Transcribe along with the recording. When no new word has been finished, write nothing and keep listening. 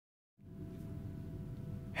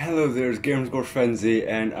Hello there's Gamerscore Frenzy,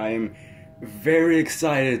 and I am very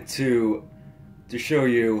excited to show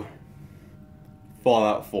you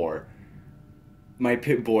Fallout 4. My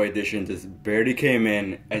Pip-Boy edition just barely came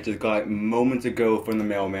in. I just got it moments ago from the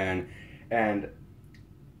mailman, and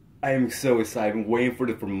I am so excited. I've been waiting for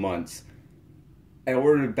this for months. I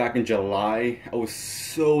ordered it back in July. I was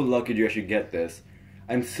so lucky to actually get this.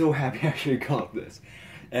 I'm so happy I actually got this.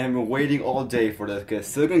 And I've been waiting all day for this because it's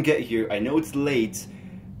still gonna get here. I know it's late.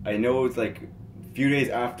 I know it's like a few days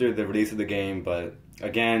after the release of the game, but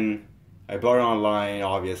again, I bought it online,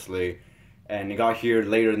 obviously, and it got here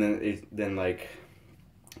later than like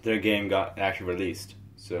the game got actually released.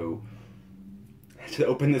 So, to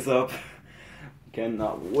open this up,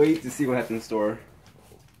 cannot wait to see what happens in store.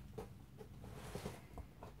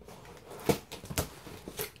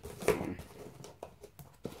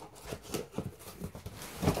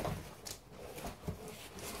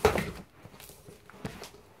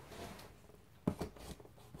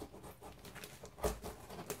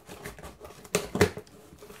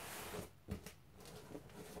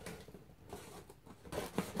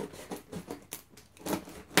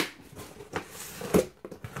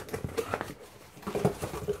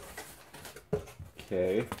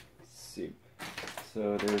 Okay, let's see.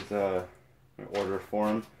 So there's an order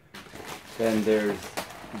form. Then there's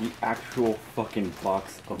the actual fucking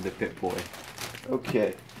box of the Pip-Boy.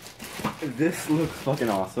 Okay, this looks fucking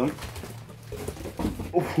awesome.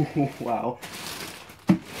 Oh, wow.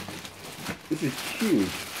 This is huge.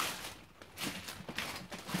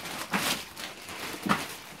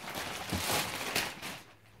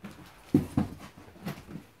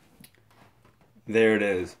 There it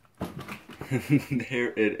is.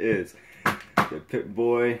 There it is. The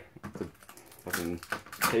Pip-Boy. The fucking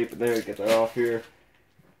tape there. Get that off here.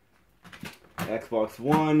 Xbox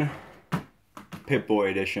One. Pip-Boy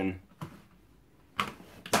edition. Let's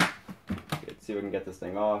see if we can get this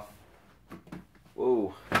thing off.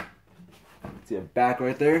 Whoa. See a back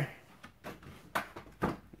right there?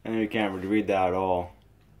 And you can't really read that at all.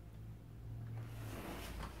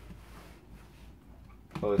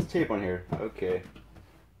 Oh, there's tape on here. Okay.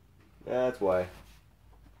 That's why.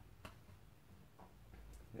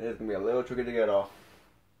 It's gonna be a little tricky to get off.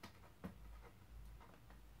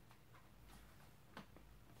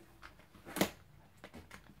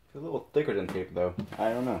 It's a little thicker than tape though. I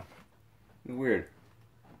don't know. It's weird.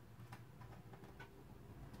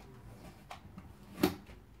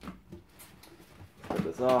 Put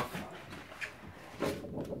this off.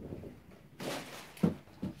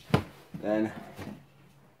 Then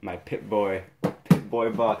my Pip-Boy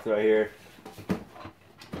box right here.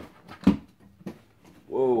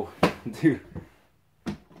 Whoa, dude.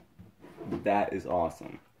 That is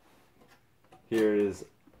awesome. Here is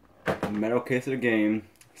a metal case of the game.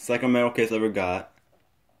 Second metal case I ever got.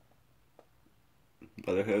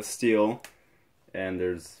 Brotherhood of Steel. And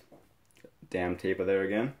there's damn tape there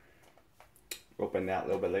again. Open that a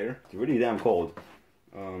little bit later. It's really damn cold.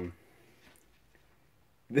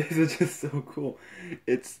 This is just so cool.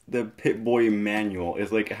 It's the Pip-Boy manual.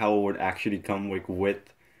 It's like how it would actually come like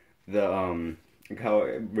with the like how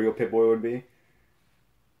a real Pip-Boy would be.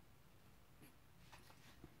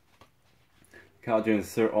 How to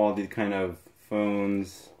insert all these kind of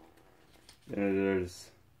phones. Then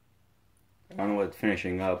there's, I don't know what's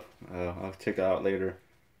finishing up. I'll check that out later.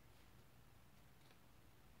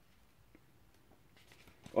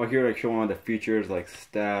 Oh, here like showing all the features like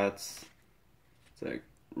stats. It's like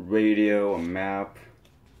radio, a map,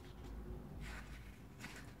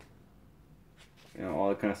 you know, all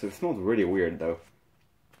that kind of stuff. It smells really weird though,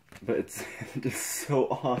 but it's just so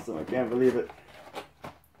awesome. I can't believe it.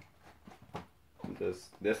 This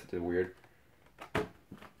is weird.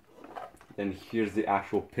 Then here's the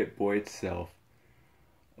actual Pip-Boy itself.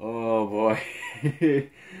 Oh boy.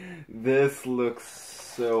 This looks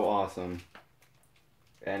so awesome,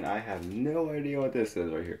 and I have no idea what this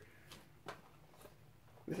is right here.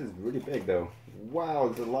 This is really big though. Wow,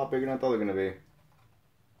 this is a lot bigger than I thought it was going to be.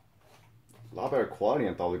 A lot better quality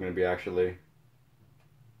than I thought it was going to be actually.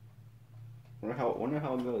 Wonder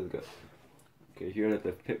how it goes. Okay, here's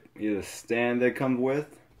the stand that it comes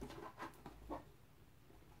with.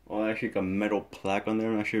 Oh, actually got a metal plaque on there.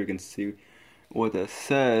 I'm not sure if you can see what that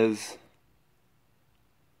says.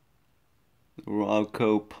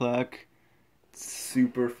 Rawco plaque.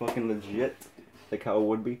 Super fucking legit. Like how it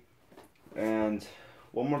would be. And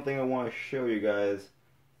one more thing I want to show you guys,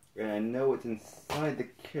 and I know it's inside the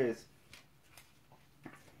case.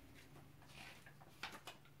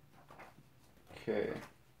 Okay,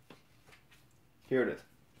 here it is.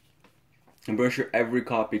 I'm pretty sure every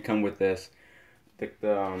copy come with this.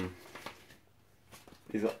 The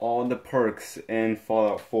These are all the perks in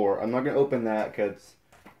Fallout 4. I'm not gonna open that because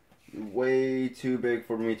it's way too big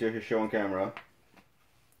for me to show on camera.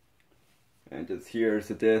 And just here's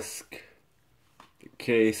the disc. The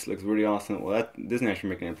case looks really awesome. Well, that doesn't actually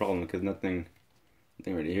make any problem because nothing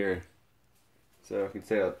really here. So I can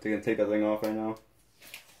say I'm gonna take that thing off right now.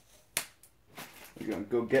 I'm gonna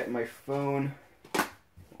go get my phone,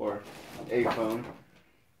 or a phone.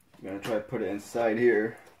 I'm gonna try to put it inside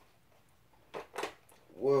here.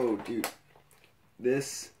 Whoa, dude.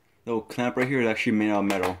 This little clamp right here is actually made out of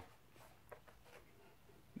metal.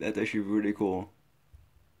 That's actually really cool.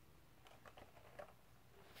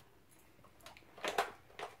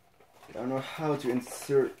 I don't know how to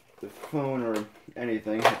insert the phone or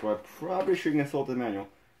anything, so I probably should consult the manual.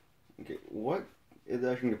 Okay, what is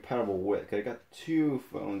actually compatible with? 'Cause I got two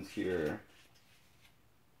phones here.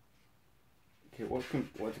 Okay, what's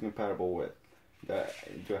compatible with?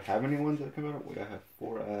 Do I have any ones that are compatible? Wait, I have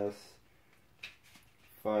 4S,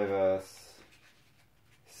 5S,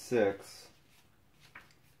 6,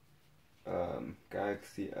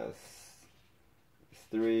 Galaxy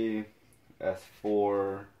S3,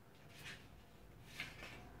 S4,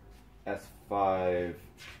 S5,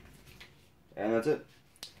 and that's it.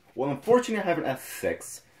 Well, unfortunately I have an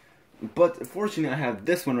S6, but fortunately I have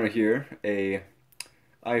this one right here, a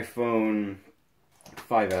iPhone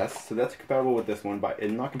 5S, so that's compatible with this one, but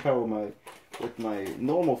it's not compatible with my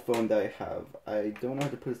normal phone that I have. I don't know how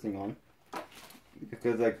to put this thing on,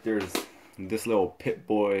 because like there's this little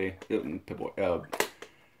Pip-Boy,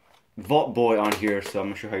 Vault Boy on here, so I'm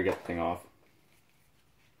not sure how you get the thing off.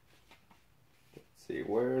 Let's see,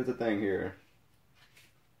 where's the thing here?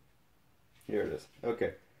 Here it is.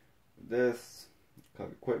 Okay, this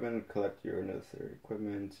equipment, collect your necessary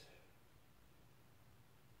equipment.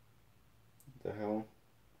 What the hell?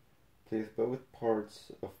 Place both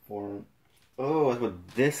parts of form. Oh, that's what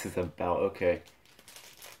this is about. Okay.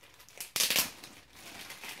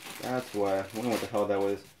 That's why. I wonder what the hell that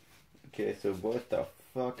was. Okay, so what the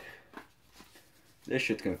fuck? This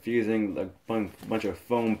shit's confusing. Like bunch of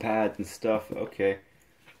foam pads and stuff. Okay.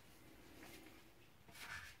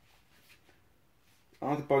 I don't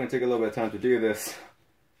think it's probably gonna take a little bit of time to do this.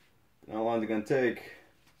 How long is it gonna take?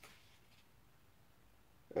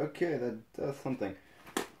 Okay, that does something.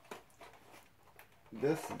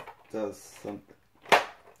 This does something.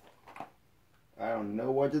 I don't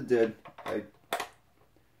know what it did.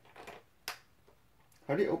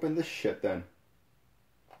 How do you open this shit then?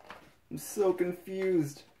 I'm so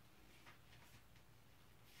confused.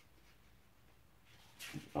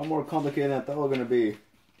 How more complicated than I thought it was gonna be.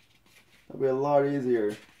 That'll be a lot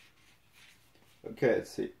easier. Okay,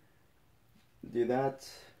 let's see. Do that,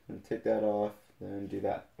 and take that off, then do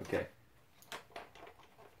that. Okay.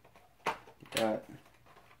 That.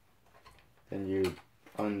 Then you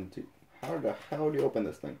undo. How the hell do you open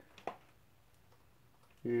this thing?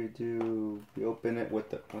 You open it with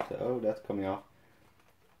the, oh, that's coming off.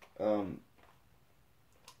 How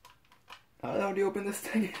the hell do you open this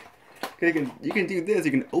thing? You can do this,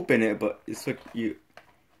 you can open it, but it's like you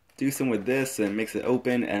do something with this and it makes it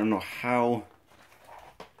open, and I don't know how.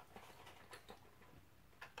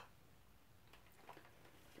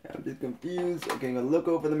 I'm just confused. Okay, I'm gonna look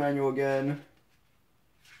over the manual again.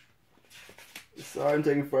 Sorry I'm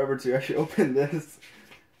taking forever to actually open this.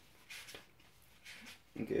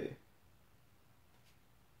 Okay.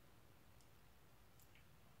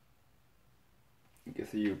 Okay,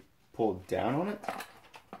 so you pull down on it?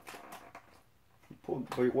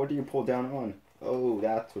 Wait, what do you pull down on? Oh,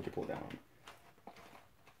 that's what you pull down on.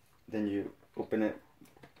 Then you open it.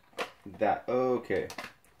 That. Okay.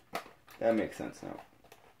 That makes sense now.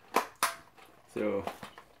 So,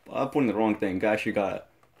 I'm putting the wrong thing. Guys, you gotta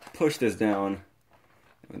push this down.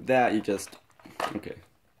 With that, you just, okay,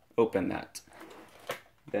 open that.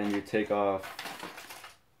 Then you take off.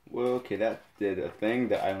 Well, okay, that did a thing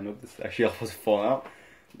that I don't know if this actually all supposed to fall out.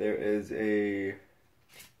 There is a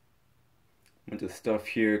bunch of stuff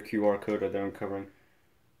here, QR code that I'm covering.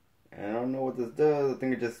 And I don't know what this does. I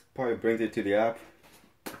think it just probably brings it to the app.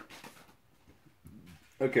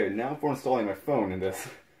 Okay, now for installing my phone in this.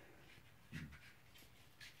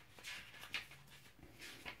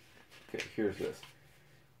 Okay, here's this.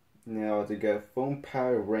 Now to get phone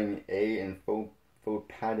pad ring A and phone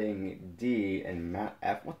padding D and mat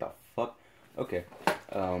F. What the fuck? Okay.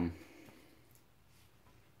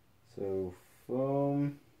 So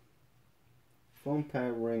phone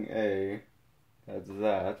pad ring A. That's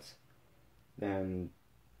that. Then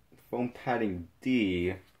phone padding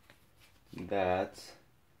D. That.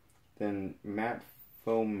 Then mat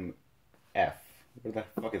foam F. Where the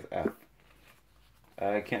fuck is F?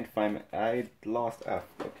 I can't find it. I lost F.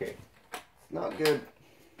 Okay. It's not good.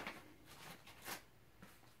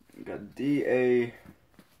 Got D, A.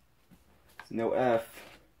 No F.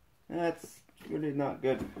 That's really not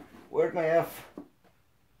good. Where's my F?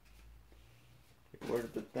 Where's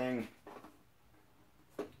the thing?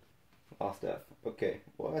 Lost F. Okay.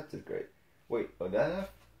 Well, that's great. Wait, oh, that F?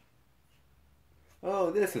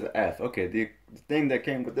 Oh, this is F. Okay, the thing that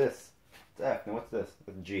came with this. It's F. Now what's this?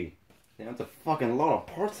 It's G. Damn, that's a fucking lot of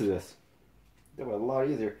parts of this. That was a lot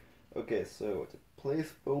easier. Okay, so to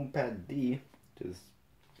place foam pad D, which is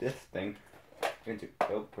this thing, into,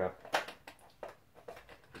 oh crap.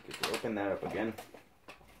 Okay, open that up again.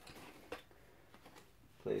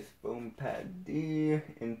 Place foam pad D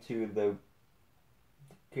into the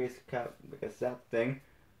case cap, I guess that thing.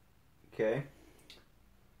 Okay.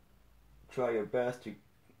 Try your best to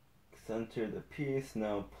center the piece.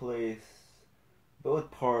 Now place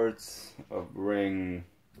both parts of ring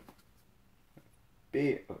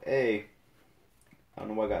B of A. I don't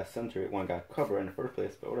know why I got center it when I got cover in the first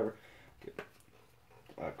place, but whatever. Okay.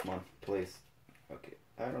 Come on, place. Okay,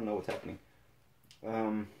 I don't know what's happening.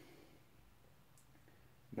 Now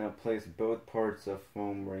place both parts of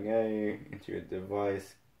foam ring A into your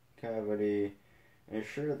device cavity.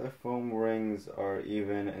 Ensure the foam rings are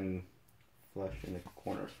even and flush in the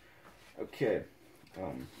corners. Okay.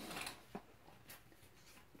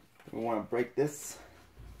 We want to break this.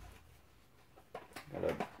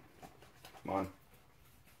 Come on.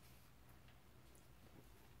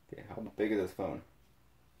 Okay, how big is this phone?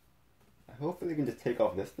 Hopefully we can just take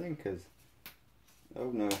off this thing, because...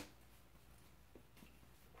 Oh no.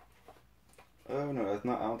 Oh no, that's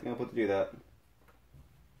not... I don't think I'm supposed to do that.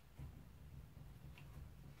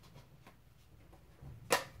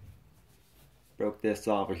 Broke this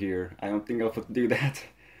off of here. I don't think I was supposed to do that.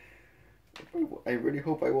 I really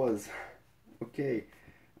hope I was. Okay.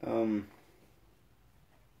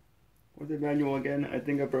 What's the manual again? I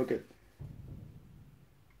think I broke it.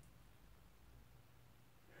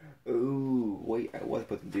 Ooh, wait, I was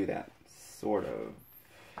supposed to do that. Sort of.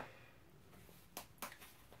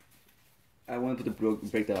 I wanted to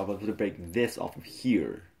break that off. I wanted to break this off of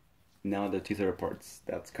here. Now the two separate parts.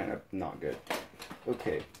 That's kind of not good.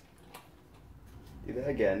 Okay. Do that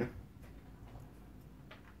again.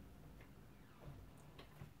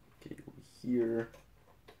 Okay, go here.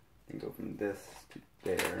 And go from this to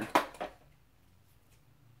there.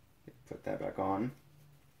 Put that back on.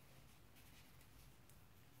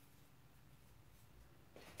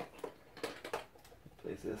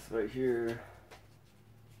 Place this right here.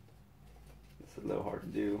 It's a little hard to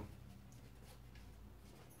do.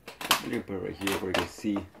 I'm gonna put it right here where you can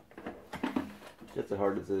see just how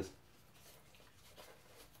hard this is.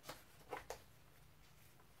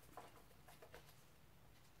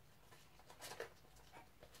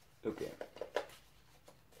 Okay.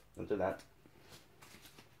 After that,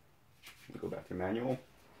 go back to manual.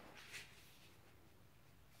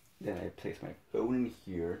 Then I place my phone in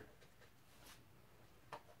here.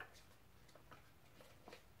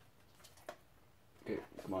 Okay,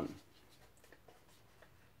 come on.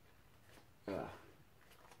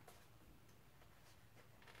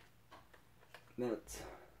 That's.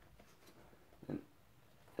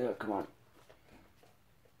 Come on.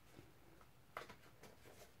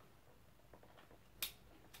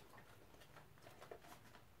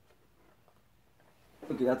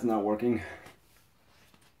 Okay, that's not working.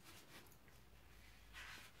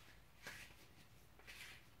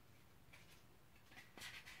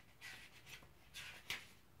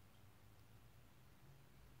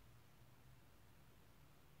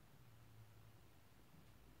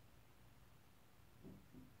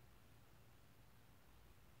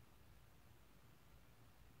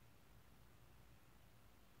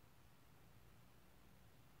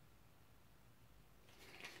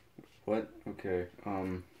 What? Okay, I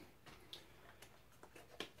don't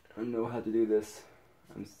know how to do this.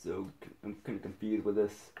 I'm kind of confused with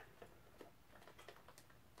this.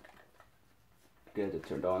 Get it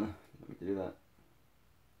turned on. Let me do that.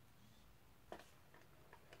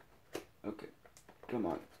 Okay, come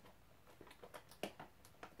on.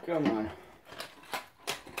 Come on.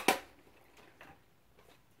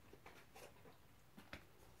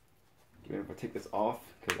 If I take this off,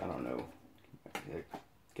 because I don't know.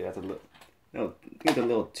 Okay, that's a little. No, I think it's a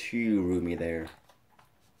little too roomy there.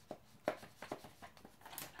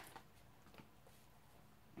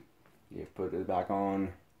 You put it back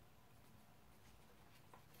on.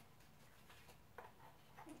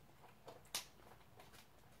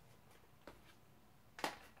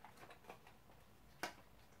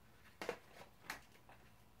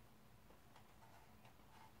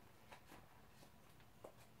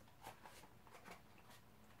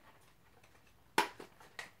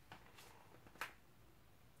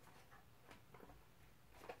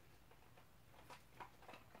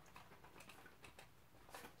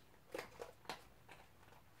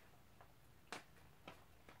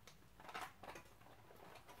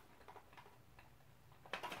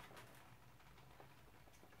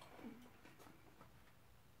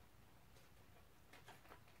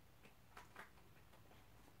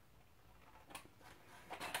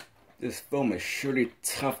 This foam is surely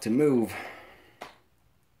tough to move.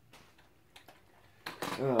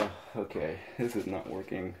 Oh, okay, this is not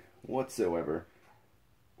working whatsoever.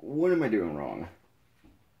 What am I doing wrong?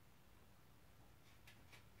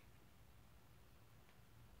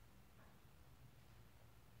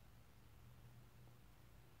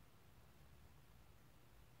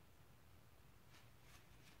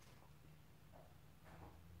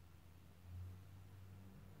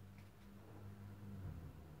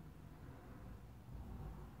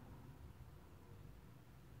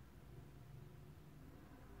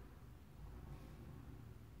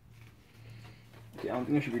 Okay, I don't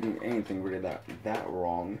think I should be doing anything really that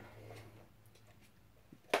wrong.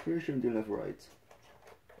 Pretty sure I'm doing this right.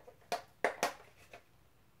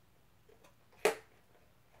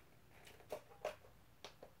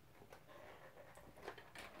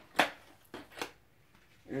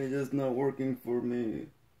 It's just not working for me.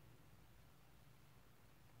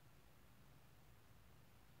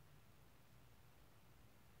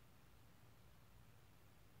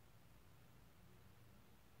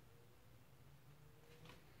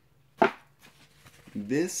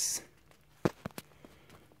 This.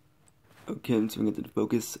 Okay, I'm swinging to the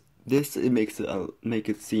focus. This make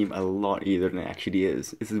it seem a lot easier than it actually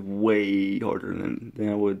is. This is way harder than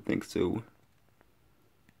I would think so.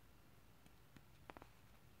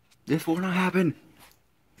 This will not happen.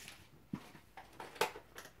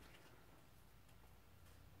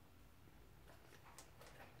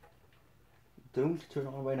 Don't turn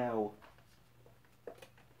on right now.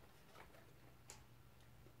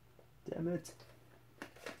 Damn it.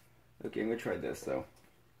 Okay, I'm gonna try this though.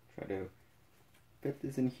 Try to fit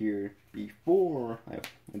this in here before I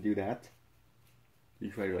do that. You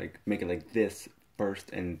try to like make it like this first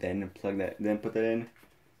and then plug that, then put that in.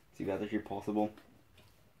 See if that's actually possible.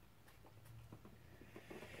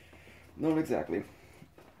 Not exactly.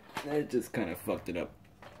 I just kind of fucked it up.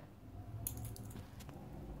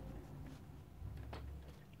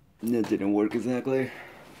 It didn't work exactly.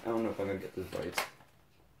 I don't know if I'm gonna get this right.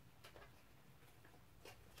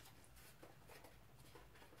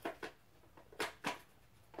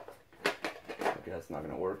 Okay, that's not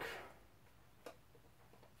gonna work.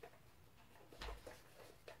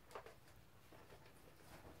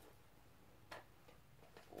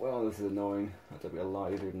 Well, this is annoying. That took me a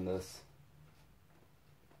lot easier than this.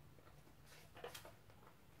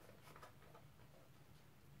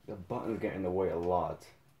 The buttons get in the way a lot.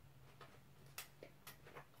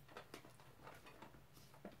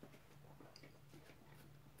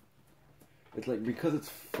 It's like, because it's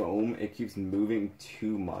foam, it keeps moving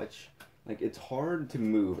too much. Like, it's hard to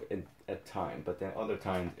move at times, but then other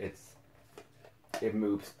times it just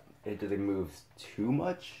moves too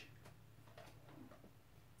much.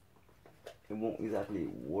 It won't exactly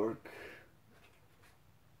work.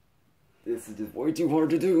 This is just way too hard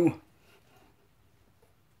to do.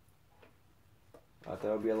 I thought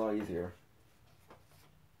it would be a lot easier.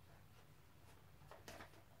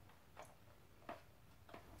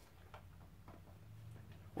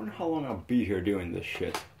 Wonder how long I'll be here doing this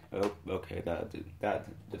shit. Oh, okay, that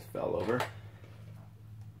just fell over.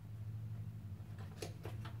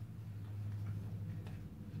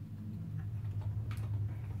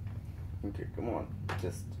 Okay, come on,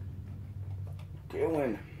 just go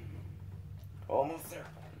in. Almost there.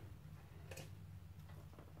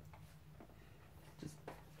 Just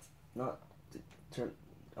not turn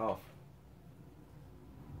off.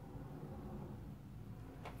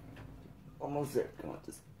 Almost there. Come on,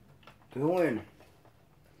 just go in.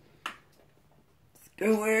 Just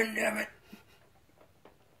go in, damn it.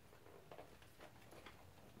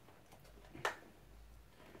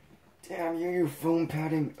 Damn you foam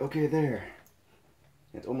padding. Okay, there.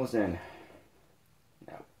 It's almost in.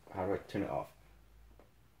 Now, how do I turn it off?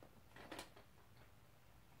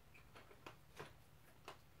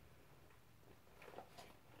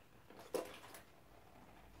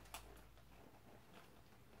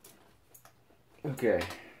 Okay,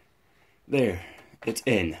 there, it's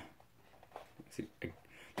in. See,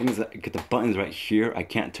 thing is that I get the buttons right here. I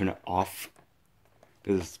can't turn it off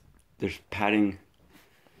because there's padding.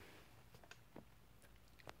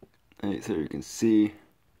 Right, so you can see,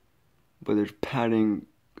 but there's padding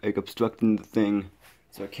like obstructing the thing,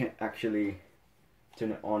 so I can't actually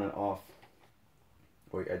turn it on and off.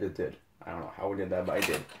 Wait, I just did. I don't know how I did that, but I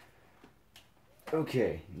did.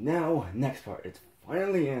 Okay, now next part. It's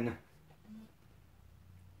finally in.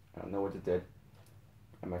 I don't know what it did.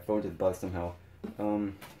 And my phone just buzzed somehow.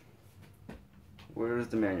 Where's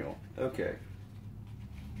the manual? Okay.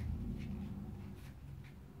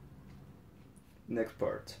 Next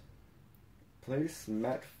part. Place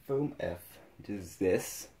matte foam F, which is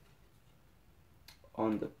this.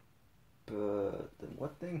 on the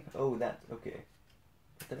what thing? Oh, that, okay.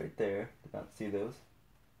 Put that right there. Did not see those.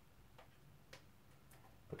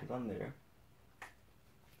 Put it on there.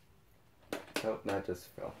 Oh, that just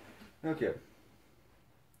fell. Okay.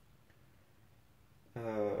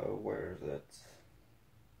 Where is it?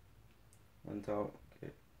 On top.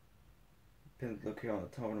 Okay. Pins located on the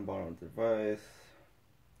top and bottom of the device.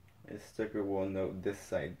 A sticker will note this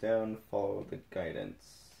side down. Follow the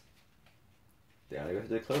guidance. Then I guess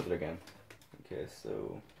they close it again. Okay,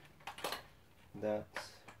 so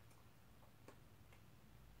that's.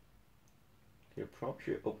 Okay, probably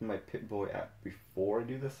should open my Pip-Boy app before I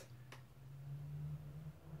do this.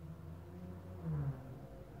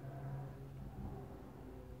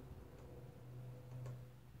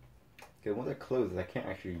 Okay, once it closes, I can't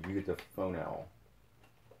actually use the phone at all.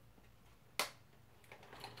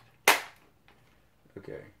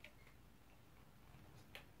 Okay.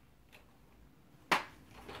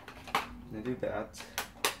 I do that.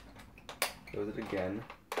 Close it again.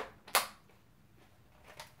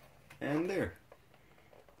 And there.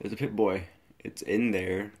 There's a Pip-Boy. It's in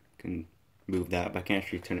there. Can move that, but I can't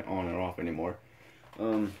actually turn it on or off anymore.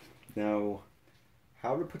 Now,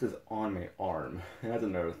 how to put this on my arm? That's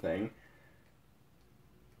another thing.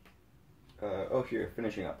 Oh, here,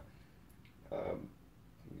 finishing up.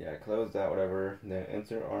 Yeah, close that, whatever. Then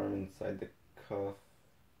insert arm inside the cuff.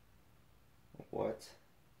 What?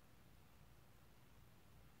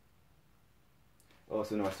 Oh,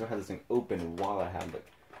 so no, I still have this thing open while I have it.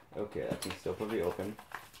 Okay, that can still probably open.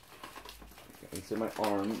 Insert my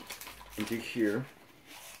arm into here.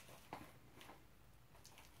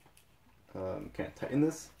 Can't tighten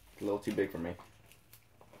this. It's a little too big for me.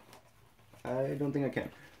 I don't think I can.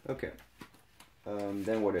 Okay.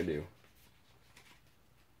 Then what do I do?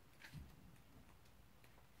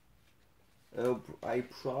 Oh, I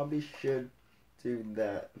probably should do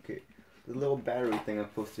that. Okay, the little battery thing I'm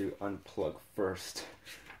supposed to unplug first.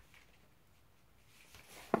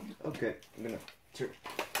 Okay, I'm gonna turn.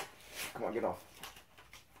 Come on, get off.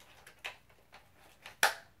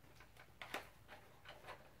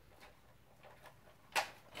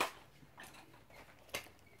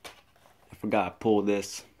 I forgot to pull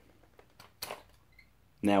this.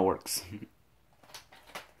 Now it works.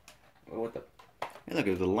 What the? Hey, look,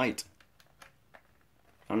 there's a light.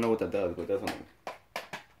 I don't know what that does, but it does something.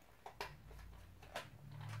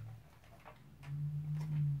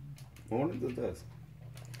 I wonder what this does.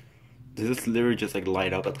 Does this literally just like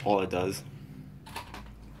light up? That's all it does.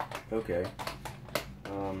 Okay.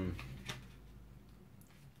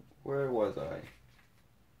 Where was I?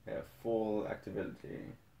 Yeah, full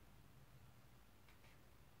activity.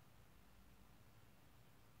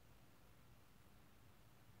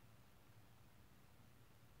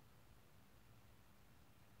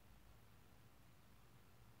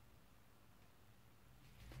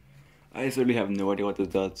 I certainly have no idea what this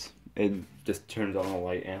does. It just turns on a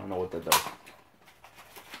light and I don't know what that does.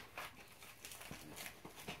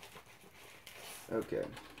 Okay,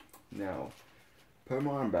 now put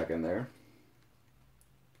my arm back in there.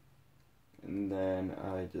 And then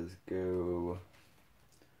I just go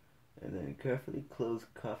and then carefully close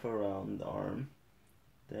cuff around the arm.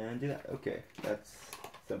 Then do that. Okay, that's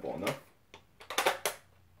simple enough.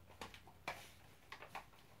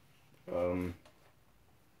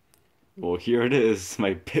 Well, here it is,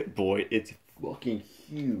 my Pip-Boy. It's fucking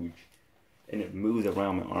huge. And it moves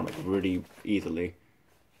around my arm like really easily.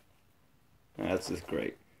 That's just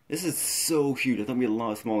great. This is so huge. It's gonna be a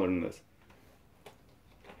lot smaller than this.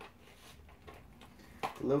 A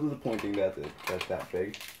little disappointing that that's that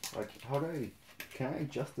big. Like, how do I... Can I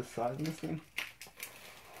adjust the size of this thing?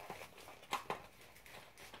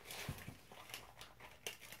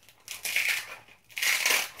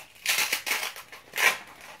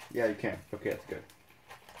 Yeah, you can. Okay, that's good.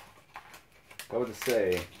 I would just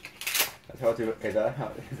say that's how to. Okay, that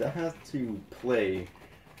has to play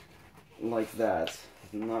like that.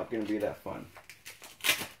 It's not gonna be that fun.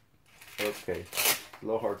 Okay, a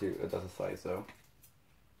little hard to adjust the size though.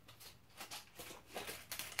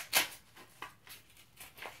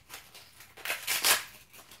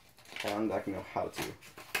 And I can know how to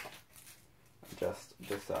adjust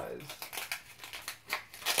the size.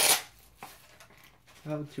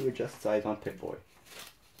 How to adjust size on Pip-Boy.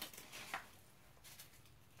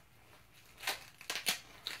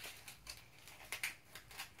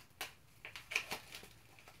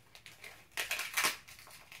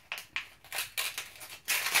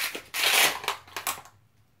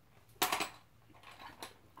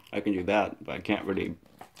 I can do that, but I can't really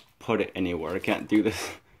put it anywhere. I can't do this.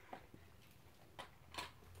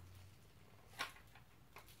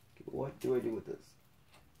 What do I do with this?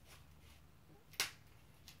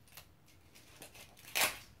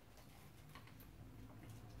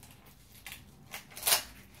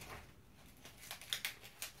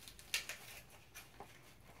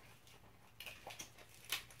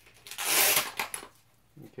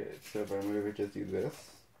 Okay, so if I maybe just do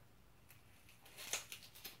this.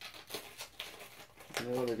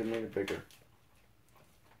 No, they can make it bigger.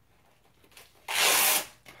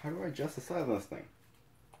 How do I adjust the size of this thing?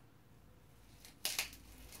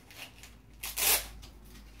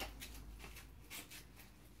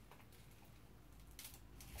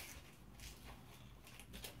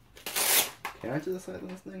 Can I adjust the size of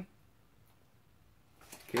this thing?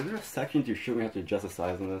 Okay, is there a section to show me how to adjust the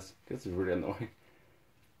size on this? This is really annoying.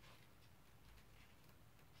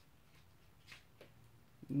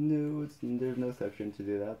 No, there's no section to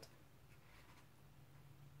do that.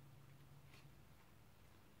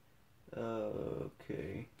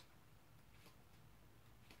 Okay.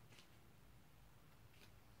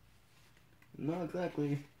 Not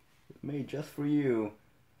exactly made just for you.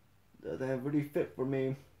 Does that really fit for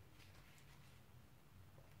me?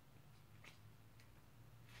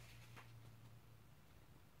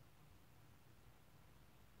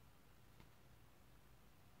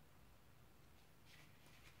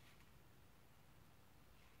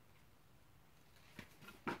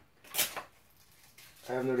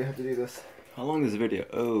 I have no idea how to do this. How long is the video?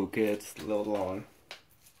 Oh, okay, it's a little long.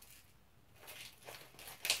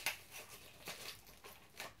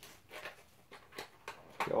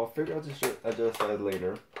 Okay, I'll figure out to adjust size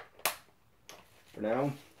later. For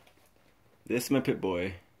now, this is my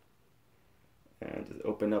Pip-Boy. And just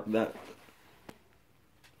open up that.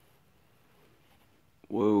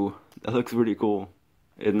 Whoa, that looks really cool.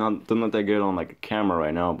 It's not that good on like a camera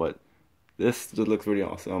right now, but this just looks really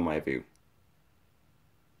awesome on my view.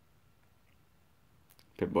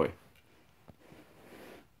 Pip-Boy.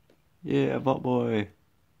 Yeah, Pip-Boy.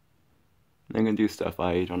 I'm gonna do stuff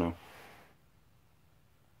I don't know.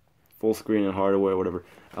 Full screen and hardware, whatever.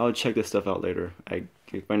 I'll check this stuff out later. Right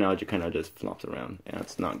now it kind of just flops around, and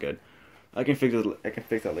it's not good. I can fix it. I can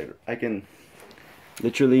fix that later. I can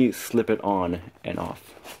literally slip it on and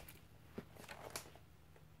off.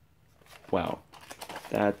 Wow,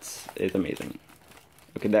 that is amazing.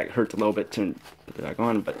 Okay, that hurts a little bit to put it back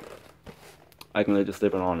on, but I can just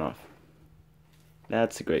slip it on and off.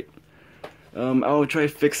 That's great. I'll try to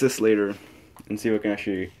fix this later and see if I can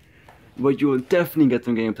actually. But you will definitely get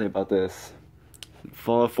some gameplay about this.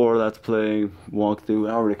 Fallout 4 Let's Play walkthrough.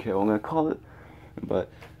 I don't really care what I'm gonna call it, but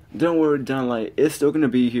don't worry, Downlight is still gonna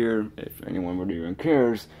be here if anyone really even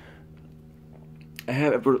cares. I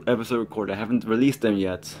have episode recorded. I haven't released them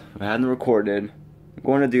yet. I haven't recorded. I'm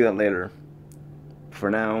going to do that later. For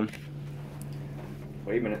now,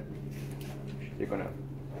 wait a minute. You're gonna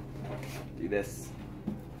do this.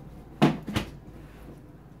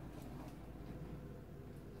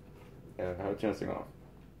 How to turn this thing off?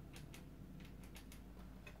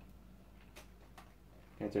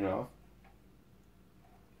 Can I turn it off?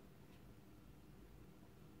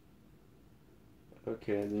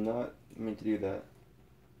 Okay, I did not mean to do that.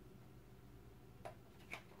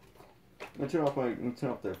 I'm gonna turn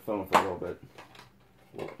off the phone for a little bit.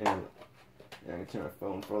 And yeah, I can turn my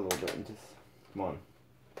phone for a little bit and just come on.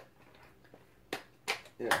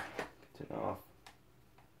 Yeah, turn it off.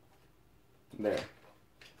 There.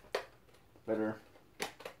 Better.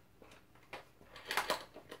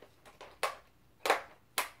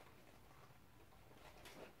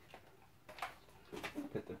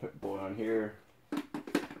 Put the Pip-Boy on here.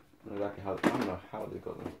 Exactly how, I don't know how this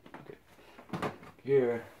goes on. Okay.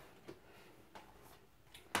 Here.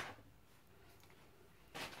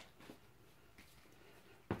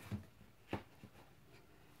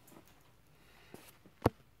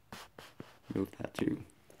 Move that to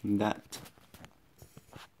that.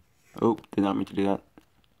 Oh, did not mean to do that.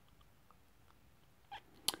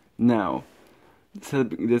 Now, this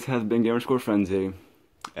has been Gamerscore Frenzy,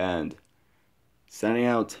 and signing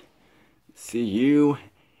out. See you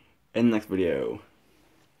in the next video.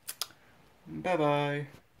 Bye bye.